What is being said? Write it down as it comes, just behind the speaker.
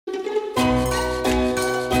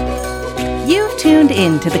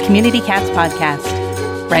tuned in to the Community Cats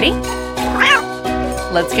podcast. Ready?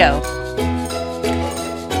 Let's go.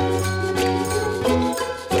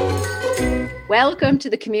 Welcome to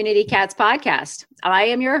the Community Cats podcast. I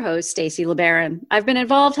am your host, Stacy LeBaron. I've been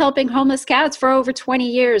involved helping homeless cats for over 20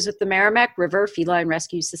 years with the Merrimack River Feline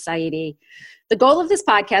Rescue Society. The goal of this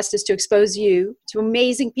podcast is to expose you to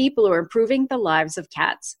amazing people who are improving the lives of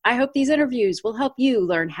cats. I hope these interviews will help you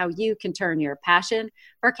learn how you can turn your passion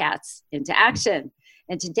for cats into action.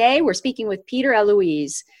 And today we're speaking with Peter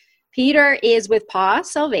Elueze. Peter is with Paw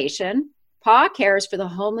Salvation. Paw cares for the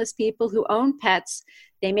homeless people who own pets.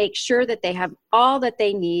 They make sure that they have all that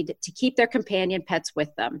they need to keep their companion pets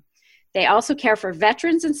with them. They also care for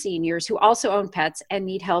veterans and seniors who also own pets and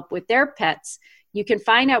need help with their pets. You can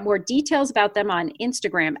find out more details about them on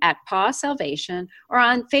Instagram at Paw Salvation or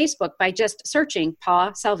on Facebook by just searching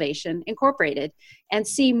Paw Salvation Incorporated and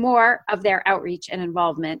see more of their outreach and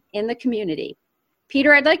involvement in the community.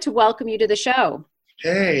 Peter, I'd like to welcome you to the show.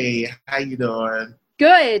 Hey, how you doing?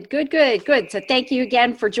 Good. So thank you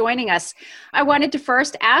again for joining us. I wanted to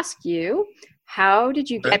first ask you, how did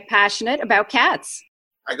you get passionate about cats?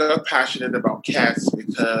 I got passionate about cats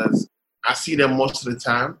because I see them most of the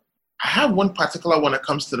time. I have one particular one that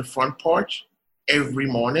comes to the front porch every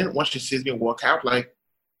morning once she sees me walk out, like,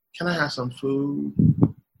 can I have some food?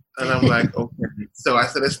 And I'm like, okay. So I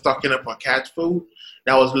started stocking up on cat food.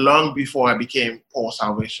 That was long before I became Paw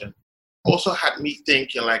Salvation. Also had me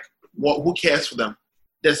thinking, like, who cares for them?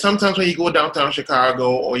 There's sometimes when you go downtown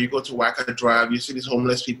Chicago or you go to Wacker Drive, you see these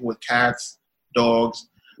homeless people with cats, dogs,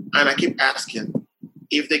 and I keep asking,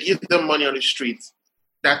 if they give them money on the streets,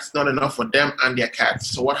 that's not enough for them and their cats.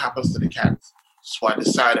 So what happens to the cats? So I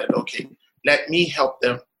decided, okay, let me help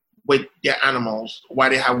them with their animals while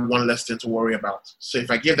they have one less thing to worry about. So if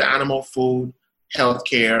I give the animal food, health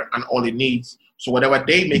care, and all it needs, so whatever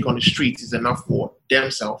they make on the streets is enough for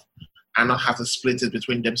themselves and not have to split it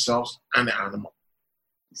between themselves and the animal.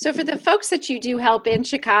 So for the folks that you do help in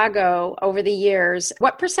Chicago over the years,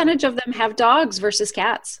 what percentage of them have dogs versus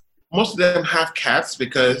cats? Most of them have cats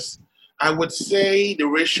because I would say the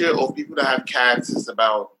ratio of people that have cats is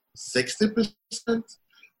about 60%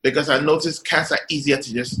 because I noticed cats are easier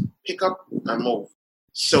to just pick up and move.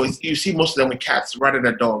 So you see most of them with cats rather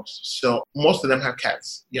than dogs. So most of them have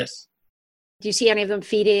cats, yes. Do you see any of them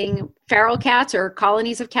feeding feral cats or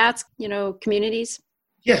colonies of cats, communities?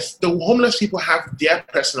 Yes, the homeless people have their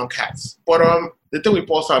personal cats. But the thing with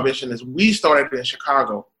Paw Salvation is we started in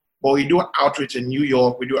Chicago. But we do outreach in New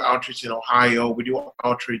York, we do outreach in Ohio, we do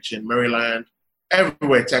outreach in Maryland,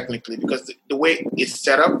 everywhere technically, because the way it's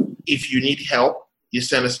set up, if you need help, you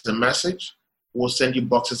send us a message, we'll send you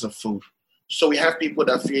boxes of food. So we have people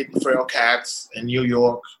that feed feral cats in New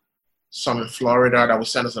York, some in Florida that will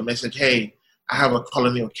send us a message, hey, I have a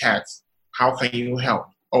colony of cats. How can you help?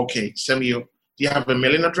 Okay, send me do you have a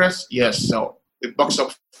mailing address? Yes, so a box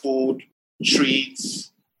of food,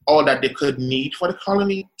 treats, all that they could need for the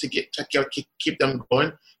colony to keep them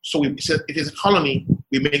going. So if it's a colony,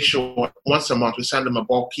 we make sure once a month we send them a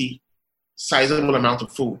bulky, sizable amount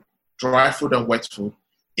of food, dry food and wet food.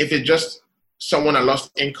 If it's just someone that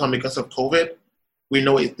lost income because of COVID, we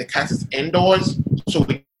know if the cat is indoors, so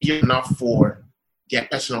we give enough for their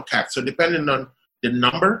personal cat. So depending on the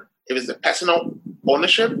number, if it's a personal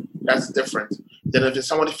ownership, that's different. Then if it's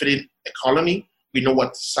someone feeding a colony, we know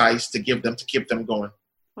what size to give them to keep them going.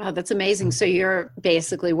 Wow, that's amazing. So you're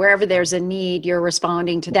basically, wherever there's a need, you're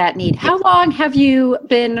responding to that need. How long have you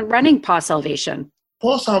been running Paw Salvation?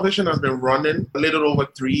 Paw Salvation has been running a little over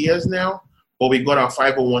 3 years now, but we got our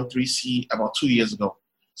 501(c) about 2 years ago.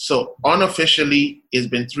 So unofficially, it's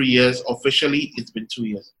been 3 years. Officially, it's been 2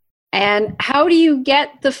 years. And how do you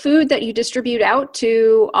get the food that you distribute out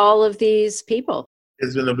to all of these people?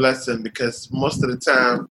 It's been a blessing because most of the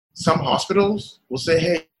time, some hospitals will say,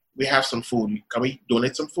 hey, we have some food. Can we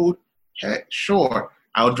donate some food? Hey, sure.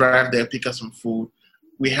 I'll drive there, pick up some food.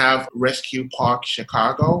 We have Rescue Park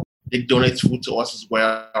Chicago. They donate food to us as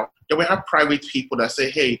well. Then we have private people that say,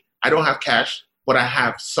 hey, I don't have cash, but I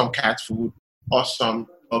have some cat food or some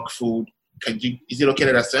dog food. Is it okay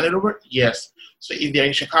that I send it over? Yes. So if they're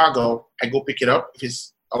in Chicago, I go pick it up. If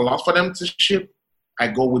it's a lot for them to ship,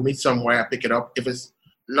 we meet somewhere, I pick it up. If it's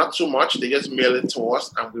not too much, they just mail it to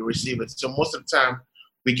us and we receive it. So most of the time,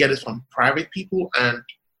 we get it from private people, and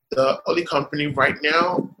the only company right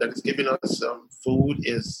now that is giving us food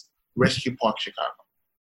is Rescue Park Chicago.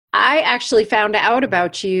 I actually found out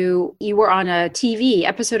about you. You were on a TV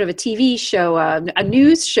episode of a TV show, a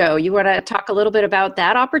news show. You want to talk a little bit about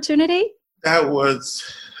that opportunity? That was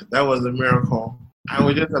a miracle. I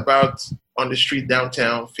was just about on the street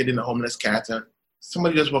downtown feeding a homeless cat, and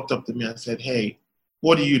somebody just walked up to me and said, hey,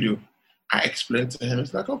 What do you do? I explained to him.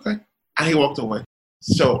 It's like, okay. And he walked away.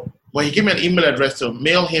 So, well, he gave me an email address to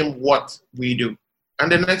mail him what we do.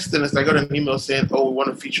 And the next thing is I got an email saying, oh, we want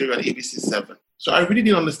to feature you on ABC7. So I really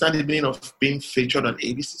didn't understand the meaning of being featured on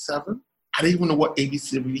ABC7. I didn't even know what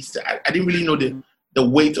ABC really said. I didn't really know the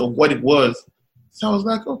weight of what it was. So I was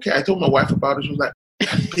like, okay. I told my wife about it. She was like,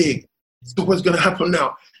 that's big. So what's going to happen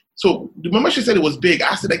now? So the moment she said it was big,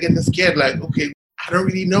 I started getting scared. Like, okay, I don't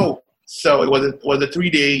really know. So it was a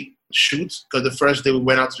 3-day shoot because the first day we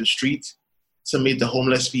went out to the street to meet the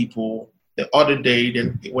homeless people. The other day,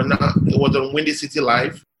 then it was on Windy City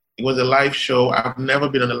Live. It was a live show. I've never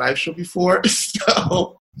been on a live show before.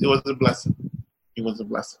 So it was a blessing. It was a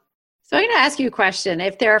blessing. So I'm going to ask you a question.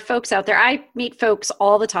 If there are folks out there, I meet folks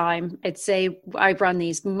all the time. I run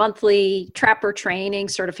these monthly trapper training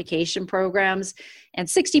certification programs, and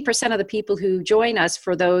 60% of the people who join us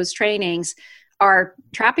for those trainings are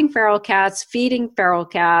trapping feral cats, feeding feral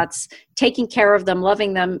cats, taking care of them,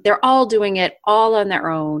 loving them. They're all doing it all on their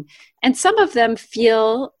own. And some of them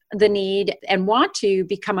feel the need and want to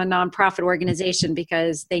become a nonprofit organization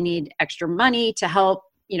because they need extra money to help,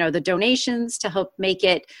 the donations to help make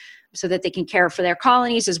it so that they can care for their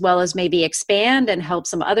colonies as well as maybe expand and help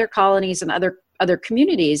some other colonies and other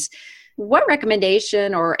communities. What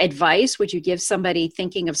recommendation or advice would you give somebody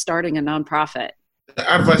thinking of starting a nonprofit? The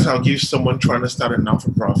advice I'll give someone trying to start a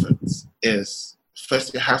non-for-profit is,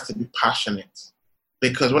 first, it has to be passionate.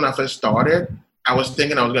 Because when I first started, I was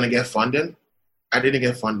thinking I was going to get funding. I didn't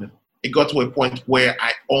get funding. It got to a point where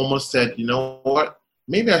I almost said, you know what,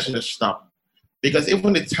 maybe I should just stop. Because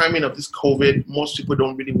even the timing of this COVID, most people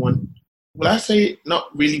don't really want, well, I say not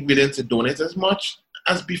really willing to donate as much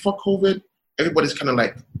as before COVID. Everybody's kind of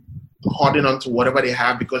like holding on to whatever they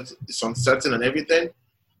have because it's uncertain and everything.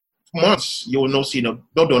 Months, you will not see no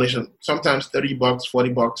donation, sometimes $30,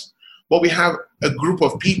 $40. But we have a group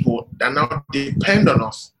of people that now depend on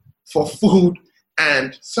us for food,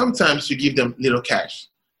 and sometimes you give them little cash.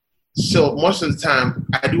 So most of the time,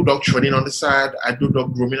 I do dog training on the side, I do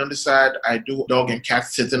dog grooming on the side, I do dog and cat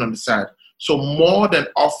sitting on the side. So more than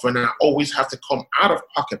often, I always have to come out of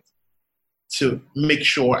pocket to make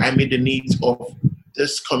sure I meet the needs of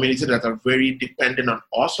this community that are very dependent on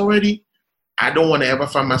us already. I don't want to ever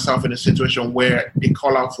find myself in a situation where they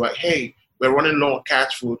call out for, hey, we're running low on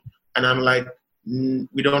cat food. And I'm like,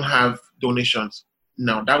 we don't have donations.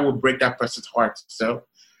 No, that will break that person's heart. So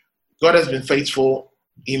God has been faithful.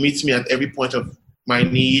 He meets me at every point of my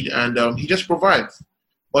need, and he just provides.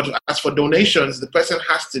 But as for donations, the person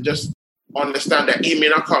has to just understand that it may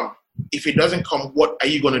not come. If it doesn't come, what are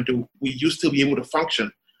you going to do? Will you still be able to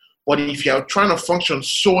function? But if you're trying to function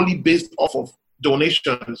solely based off of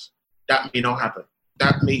donations, that may not happen.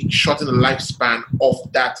 That may shorten the lifespan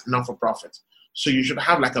of that non-for-profit. So you should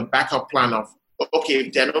have like a backup plan of, okay,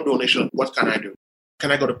 if there are no donations, what can I do?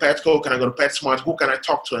 Can I go to Petco? Can I go to PetSmart? Who can I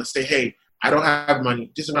talk to and say, hey, I don't have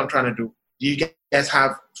money. This is what I'm trying to do. Do you guys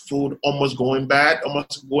have food almost going bad,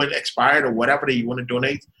 almost going expired, or whatever that you want to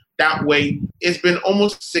donate? That way, it's been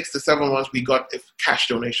almost 6 to 7 months we got a cash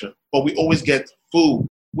donation, but we always get food,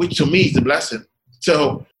 which to me is a blessing.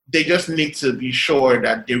 So they just need to be sure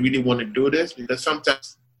that they really want to do this, because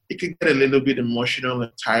sometimes it can get a little bit emotional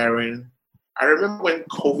and tiring. I remember when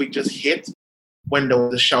COVID just hit, when there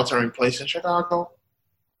was a shelter in place in Chicago,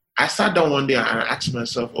 I sat down one day and I asked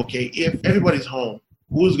myself, okay, if everybody's home,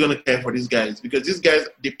 who's going to care for these guys? Because these guys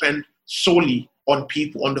depend solely on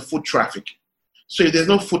people, on the foot traffic. So if there's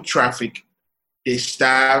no foot traffic, they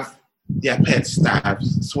starve, their pets starve.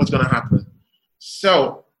 So what's going to happen?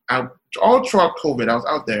 So all throughout COVID, I was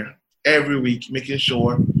out there every week making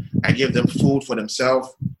sure I give them food for themselves,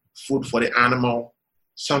 food for the animal.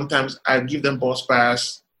 Sometimes I give them bus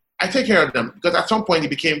pass. I take care of them, because at some point it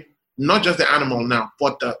became not just the animal now,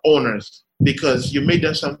 but the owners. Because you made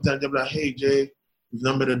them sometimes, they're like, hey, Jay, we've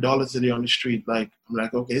numbered $1 today on the street. Like, I'm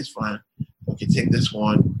like, okay, it's fine. Okay, take this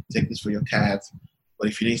one, take this for your cat. But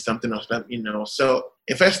if you need something else, let me know. So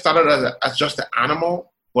if I started as just an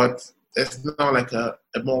animal, but it's not like a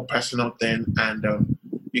more personal thing, and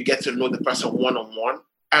you get to know the person one-on-one.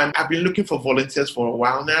 And I've been looking for volunteers for a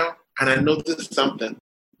while now, and I noticed something.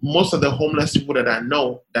 Most of the homeless people that I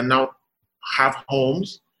know that now have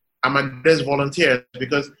homes are my best volunteers,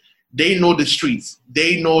 because they know the streets.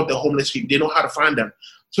 They know the homeless people. They know how to find them.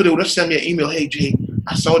 So they would just send me an email, hey, Jay,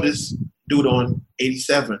 I saw this dude on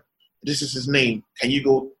 87. This is his name. Can you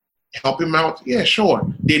go help him out? Yeah, sure.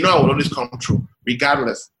 They know I will always come through.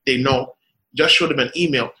 Regardless, they know. Just show them an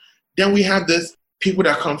email. Then we have this people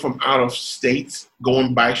that come from out of state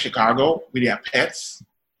going by Chicago with their pets.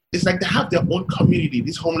 It's like they have their own community.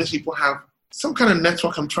 These homeless people have some kind of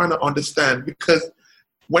network I'm trying to understand, because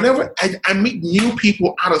whenever I meet new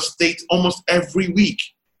people out of state almost every week.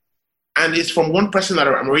 And it's from one person that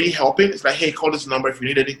I'm already helping. It's like, hey, call this number if you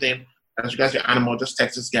need anything. As you guys your animal, just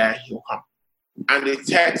text this guy, he'll come. And they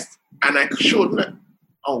text, and I showed them,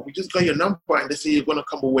 oh, we just got your number, and they say you're going to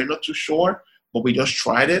come, but we're not too sure, but we just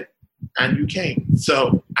tried it, and you came.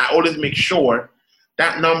 So I always make sure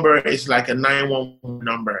that number is like a 911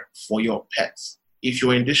 number for your pets. If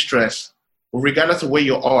you're in distress, regardless of where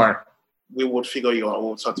you are, we will figure you out,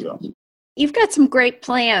 we'll sort you out. You've got some great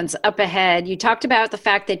plans up ahead. You talked about the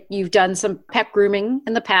fact that you've done some pet grooming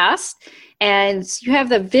in the past, and you have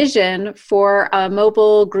the vision for a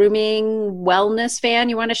mobile grooming wellness van.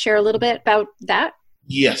 You want to share a little bit about that?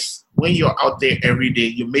 Yes. When you're out there every day,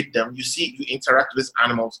 you meet them, you interact with these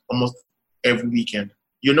animals almost every weekend.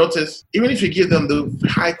 You notice, even if you give them the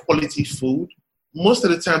high quality food, most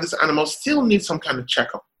of the time these animals still need some kind of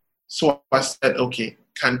checkup. So I said, okay,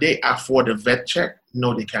 can they afford a vet check?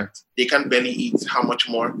 No, they can't. They can barely eat. How much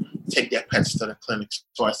more take their pets to the clinics?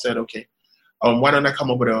 So I said, okay, why don't I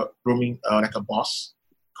come up with a grooming, like a bus,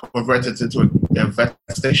 convert it into a vet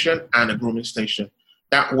station and a grooming station.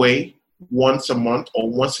 That way, once a month or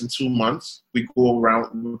once in 2 months, we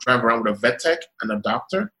drive around with a vet tech and a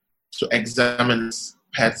doctor to examine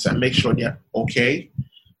pets and make sure they're okay.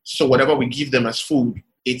 So whatever we give them as food,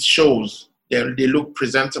 it shows they look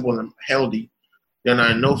presentable and healthy. Then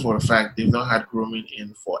I know for a fact they've not had grooming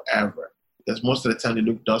in forever, because most of the time they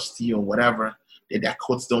look dusty or whatever. Their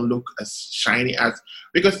coats don't look as shiny as,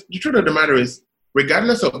 because the truth of the matter is,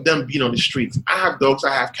 regardless of them being on the streets, I have dogs,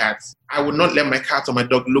 I have cats. I would not let my cat or my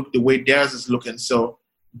dog look the way theirs is looking. So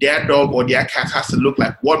their dog or their cat has to look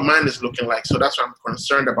like what mine is looking like. So that's why I'm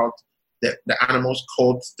concerned about the animal's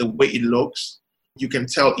coat, the way it looks. You can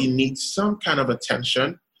tell it needs some kind of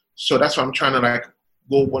attention. So that's why I'm trying to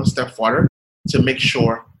go one step further to make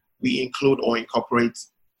sure we include or incorporate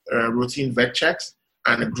routine vet checks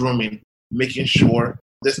and grooming, making sure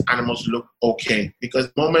these animals look okay.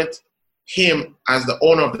 Because the moment him, as the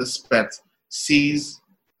owner of this pet, sees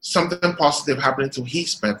something positive happening to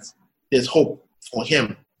his pet, there's hope for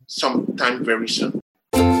him sometime very soon.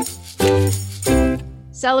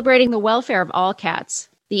 Celebrating the welfare of all cats.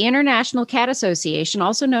 The International Cat Association,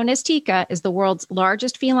 also known as TICA, is the world's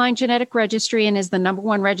largest feline genetic registry and is the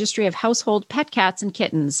 #1 registry of household pet cats and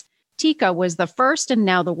kittens. TICA was the first and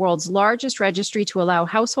now the world's largest registry to allow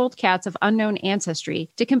household cats of unknown ancestry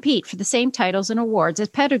to compete for the same titles and awards as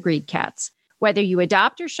pedigreed cats. Whether you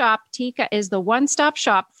adopt or shop, TICA is the one-stop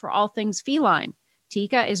shop for all things feline.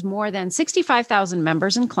 TICA is more than 65,000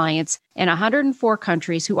 members and clients in 104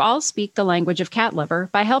 countries who all speak the language of cat lover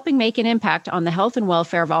by helping make an impact on the health and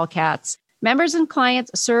welfare of all cats. Members and clients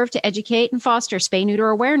serve to educate and foster spay-neuter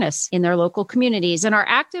awareness in their local communities and are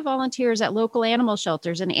active volunteers at local animal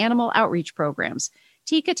shelters and animal outreach programs.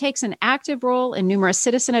 TICA takes an active role in numerous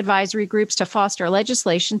citizen advisory groups to foster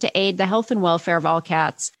legislation to aid the health and welfare of all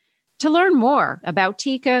cats. To learn more about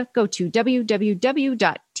TICA, go to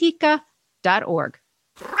www.tica.org.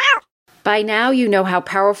 By now, you know how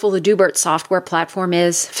powerful the Dubert software platform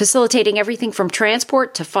is, facilitating everything from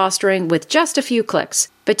transport to fostering with just a few clicks.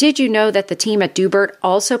 But did you know that the team at Dubert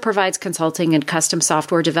also provides consulting and custom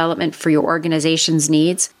software development for your organization's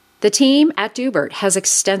needs? The team at Dubert has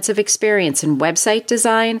extensive experience in website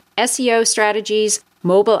design, SEO strategies,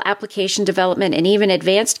 mobile application development, and even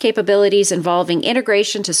advanced capabilities involving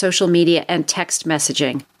integration to social media and text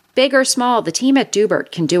messaging. Big or small, the team at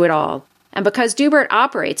Dubert can do it all. And because Dubert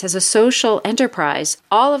operates as a social enterprise,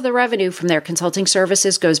 all of the revenue from their consulting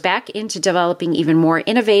services goes back into developing even more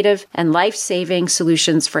innovative and life-saving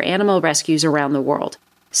solutions for animal rescues around the world.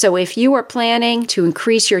 So if you are planning to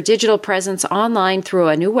increase your digital presence online through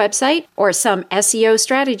a new website or some SEO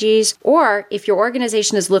strategies, or if your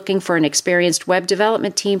organization is looking for an experienced web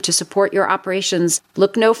development team to support your operations,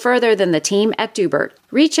 look no further than the team at Dubert.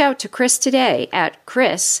 Reach out to Chris today at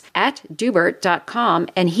chris@dubert.com,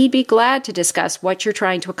 and he'd be glad to discuss what you're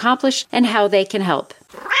trying to accomplish and how they can help.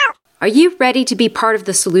 Are you ready to be part of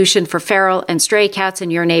the solution for feral and stray cats in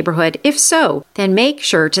your neighborhood? If so, then make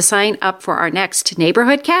sure to sign up for our next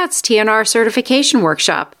Neighborhood Cats TNR certification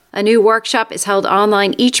workshop. A new workshop is held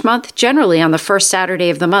online each month, generally on the first Saturday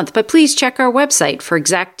of the month, but please check our website for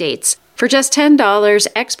exact dates. For just $10,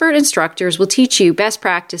 expert instructors will teach you best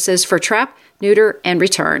practices for trap, neuter, and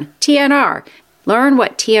return. TNR. Learn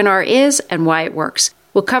what TNR is and why it works.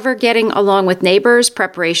 We'll cover getting along with neighbors,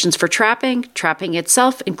 preparations for trapping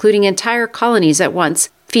itself, including entire colonies at once,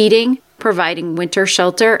 feeding, providing winter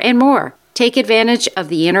shelter, and more. Take advantage of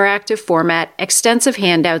the interactive format, extensive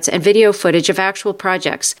handouts, and video footage of actual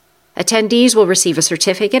projects. Attendees will receive a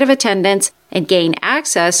certificate of attendance and gain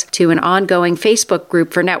access to an ongoing Facebook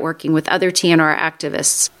group for networking with other TNR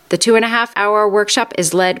activists. The 2.5-hour workshop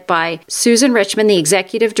is led by Susan Richmond, the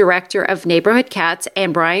Executive Director of Neighborhood Cats,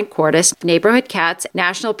 and Brian Cordes, Neighborhood Cats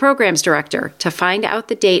National Programs Director. To find out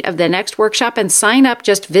the date of the next workshop and sign up,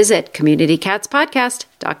 just visit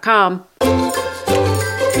communitycatspodcast.com.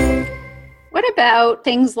 What about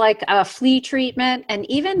things like flea treatment and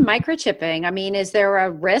even microchipping? I mean, is there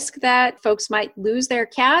a risk that folks might lose their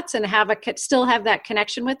cats and still have that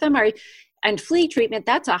connection with them? And flea treatment,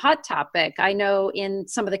 that's a hot topic. I know in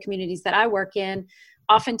some of the communities that I work in,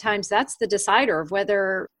 oftentimes that's the decider of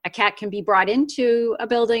whether a cat can be brought into a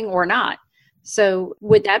building or not. So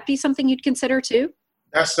would that be something you'd consider too?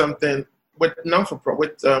 That's something with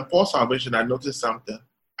Paul Salvation. I noticed something.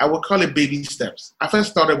 I would call it baby steps. I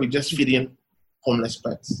first started with just feeding homeless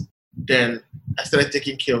pets. Then I started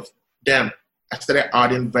taking care of them. I started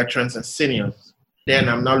adding veterans and seniors. Then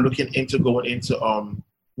I'm now looking into going into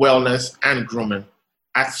wellness and grooming.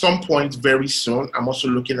 At some point very soon, I'm also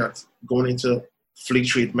looking at going into flea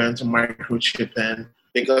treatment, microchipping,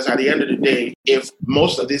 because at the end of the day, if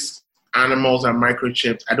most of these animals are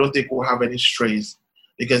microchipped, I don't think we'll have any strays.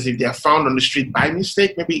 Because if they are found on the street by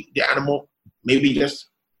mistake, maybe the animal just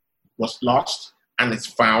was lost and it's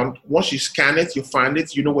found. Once you scan it, you find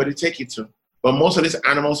it, you know where to take it to. But most of these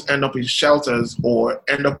animals end up in shelters or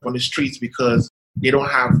end up on the streets because they don't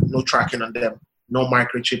have no tracking on them, no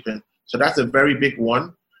microchipping. So that's a very big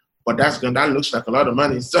one. But that looks like a lot of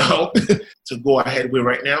money so to go ahead with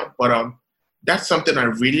right now. But that's something I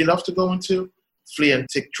really love to go into, flea and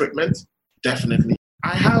tick treatment, definitely.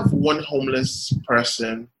 I have one homeless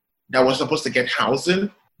person that was supposed to get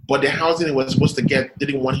housing, but the housing he was supposed to get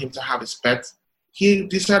didn't want him to have his pets. He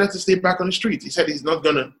decided to stay back on the street. He said he's not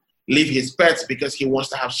going to leave his pets because he wants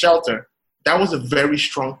to have shelter. That was a very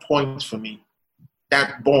strong point for me.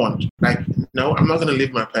 That bond, like, no, I'm not going to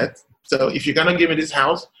leave my pet. So if you're going to give me this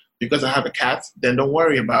house because I have a cat, then don't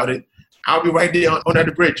worry about it. I'll be right there under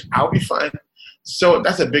the bridge. I'll be fine. So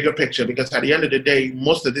that's a bigger picture because at the end of the day,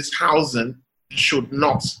 most of this housing should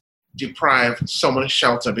not deprive someone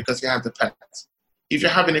shelter because he has the pet. If you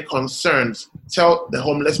have any concerns, tell the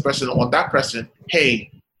homeless person or that person, hey,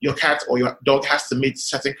 your cat or your dog has to meet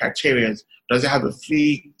certain criteria. Does it have a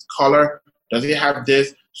flea color? Does it have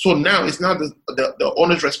this? So now it's not the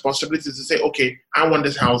owner's responsibility to say, okay, I want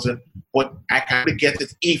this housing, but I can only get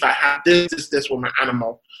it if I have this with my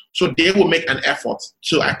animal. So they will make an effort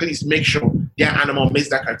to at least make sure their animal meets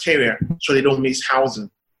that criteria so they don't miss housing.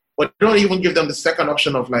 But don't even give them the second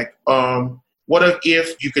option of like, what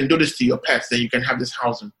if you can do this to your pets, then you can have this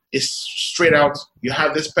housing. It's straight out, you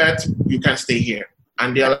have this pet, you can stay here.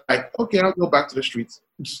 And they're like, okay, I'll go back to the streets.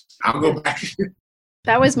 I'll go back.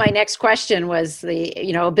 That was my next question, was the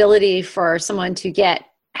ability for someone to get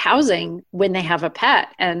housing when they have a pet.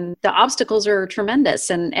 And the obstacles are tremendous.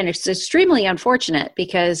 And it's extremely unfortunate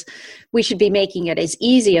because we should be making it as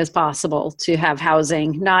easy as possible to have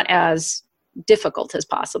housing, not as difficult as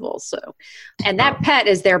possible. So, and that pet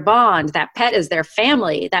is their bond. That pet is their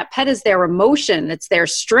family. That pet is their emotion. It's their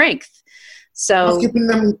strength. So it's keeping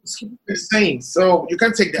them sane. So you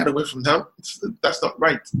can't take that away from them. That's not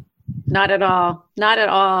right. Not at all. Not at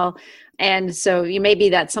all. And so maybe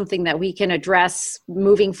that's something that we can address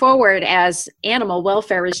moving forward as animal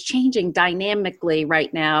welfare is changing dynamically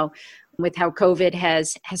right now with how COVID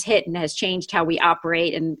has hit and has changed how we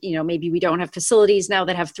operate. And, maybe we don't have facilities now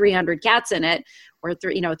that have 300 cats in it or,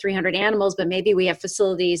 300 animals, but maybe we have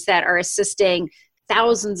facilities that are assisting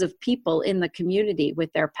thousands of people in the community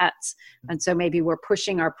with their pets. And so maybe we're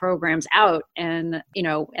pushing our programs out. And,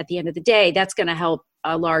 at the end of the day, that's going to help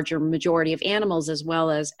a larger majority of animals as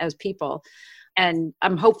well as people. And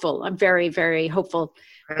I'm hopeful. I'm very, very hopeful.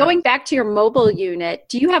 Going back to your mobile unit,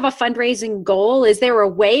 do you have a fundraising goal? Is there a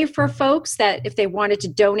way for folks that if they wanted to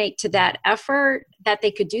donate to that effort, that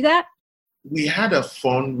they could do that? We had a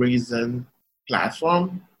fundraising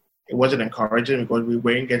platform. It wasn't encouraging because we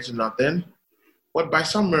weren't getting nothing. But by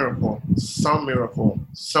some miracle,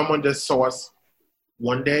 someone just saw us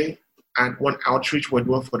one day and one outreach we're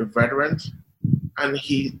doing for the veterans. And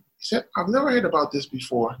he said, I've never heard about this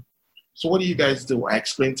before. So what do you guys do? I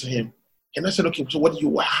explained to him. And I said, okay,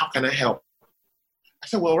 so how can I help? I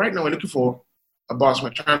said, well, right now we're looking for a bus.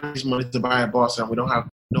 We're trying to raise money to buy a bus and we don't have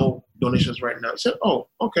no donations right now. He said, oh,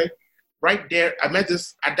 okay. Right there, I met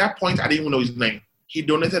this, at that point, I didn't even know his name. He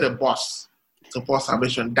donated a bus to Paul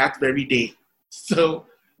Salvation that very day. So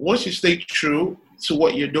once you stay true to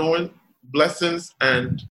what you're doing, blessings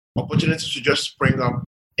and opportunities to just spring up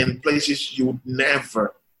in places you would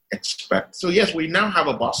never expect. So yes, we now have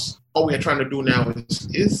a bus. all we're trying to do now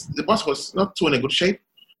is the bus was not too in a good shape,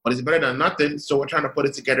 but it's better than nothing. So we're trying to put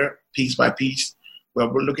it together piece by piece. We're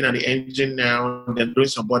looking at the engine now, and then doing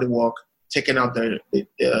some body work, taking out the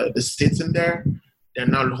seats in there. They're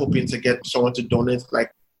now hoping to get someone to donate like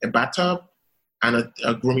a bathtub and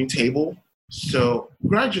a grooming table. So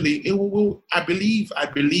gradually, it will. I believe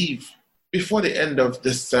before the end of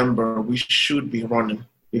December, we should be running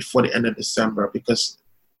before the end of December, because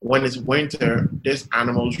when it's winter, these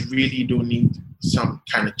animals really do need some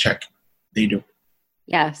kind of check. They do.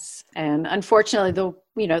 Yes, and unfortunately, the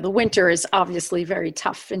winter is obviously very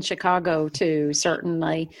tough in Chicago too,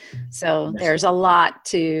 certainly. So there's a lot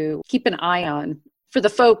to keep an eye on for the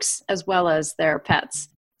folks as well as their pets.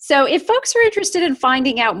 So if folks are interested in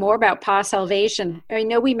finding out more about Paw Salvation, I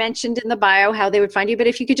know we mentioned in the bio how they would find you, but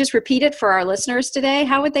if you could just repeat it for our listeners today,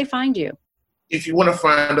 how would they find you? If you want to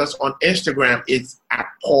find us on Instagram, it's at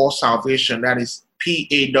Paw Salvation. That is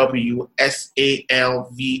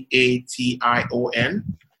PAWSALVATION,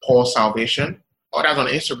 Paw Salvation. Or that's on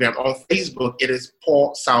Instagram. On Facebook, it is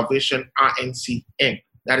Paw Salvation INC Inc.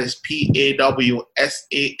 That is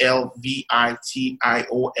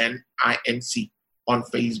PAWSALVITION INC on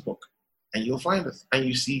Facebook. And you'll find us. And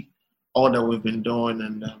you see all that we've been doing.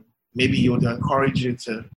 And maybe it will encourage you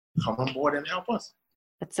to come on board and help us.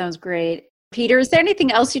 That sounds great. Peter, is there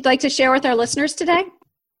anything else you'd like to share with our listeners today?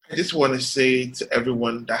 I just want to say to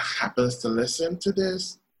everyone that happens to listen to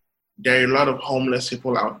this, there are a lot of homeless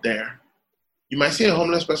people out there. You might see a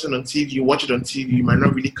homeless person on TV, you watch it on TV, you might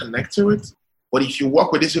not really connect to it. But if you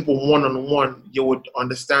work with these people one-on-one, you would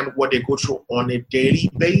understand what they go through on a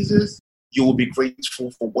daily basis. You will be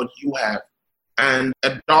grateful for what you have. And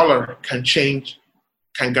 $1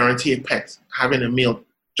 can guarantee a pet having a meal,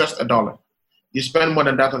 just $1. You spend more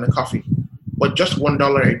than that on a coffee. But just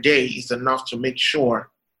 $1 a day is enough to make sure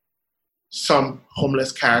some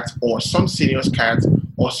homeless cat or some senior's cat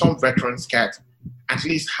or some veteran's cat at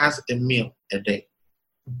least has a meal a day.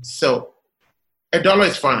 So $1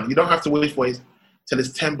 is fine. You don't have to wait for it till it's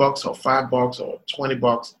 $10 or $5 or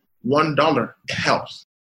 $20. $1 helps,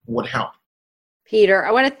 would help. Peter,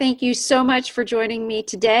 I want to thank you so much for joining me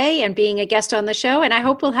today and being a guest on the show. And I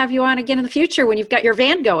hope we'll have you on again in the future when you've got your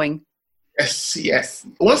van going. Yes.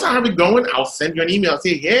 Once I have it going, I'll send you an email.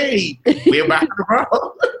 Say, hey, we're back on the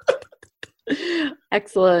road.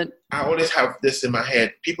 Excellent. I always have this in my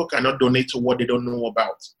head. People cannot donate to what they don't know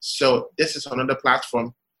about. So this is another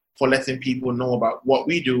platform for letting people know about what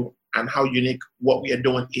we do and how unique what we are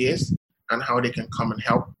doing is and how they can come and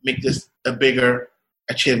help make this a bigger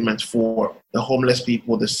achievement for the homeless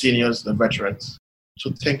people, the seniors, the veterans. So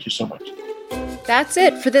thank you so much. That's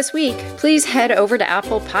it for this week. Please head over to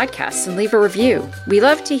Apple Podcasts and leave a review. We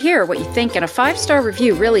love to hear what you think, and a 5-star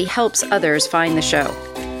review really helps others find the show.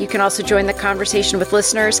 You can also join the conversation with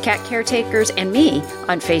listeners, cat caretakers, and me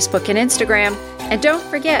on Facebook and Instagram. And don't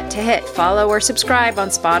forget to hit follow or subscribe on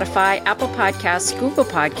Spotify, Apple Podcasts, Google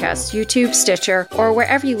Podcasts, YouTube, Stitcher, or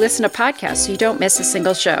wherever you listen to podcasts so you don't miss a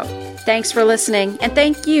single show. Thanks for listening, and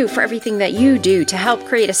thank you for everything that you do to help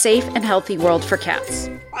create a safe and healthy world for cats.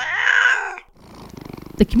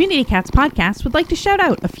 The Community Cats podcast would like to shout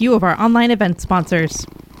out a few of our online event sponsors.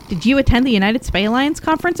 Did you attend the United Spay Alliance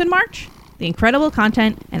conference in March? The incredible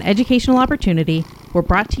content and educational opportunity were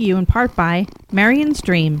brought to you in part by Marion's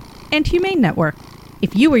Dream and Humane Network.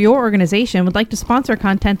 If you or your organization would like to sponsor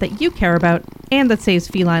content that you care about and that saves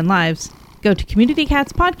feline lives, go to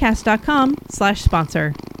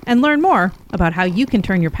communitycatspodcast.com/sponsor and learn more about how you can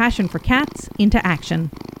turn your passion for cats into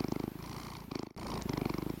action.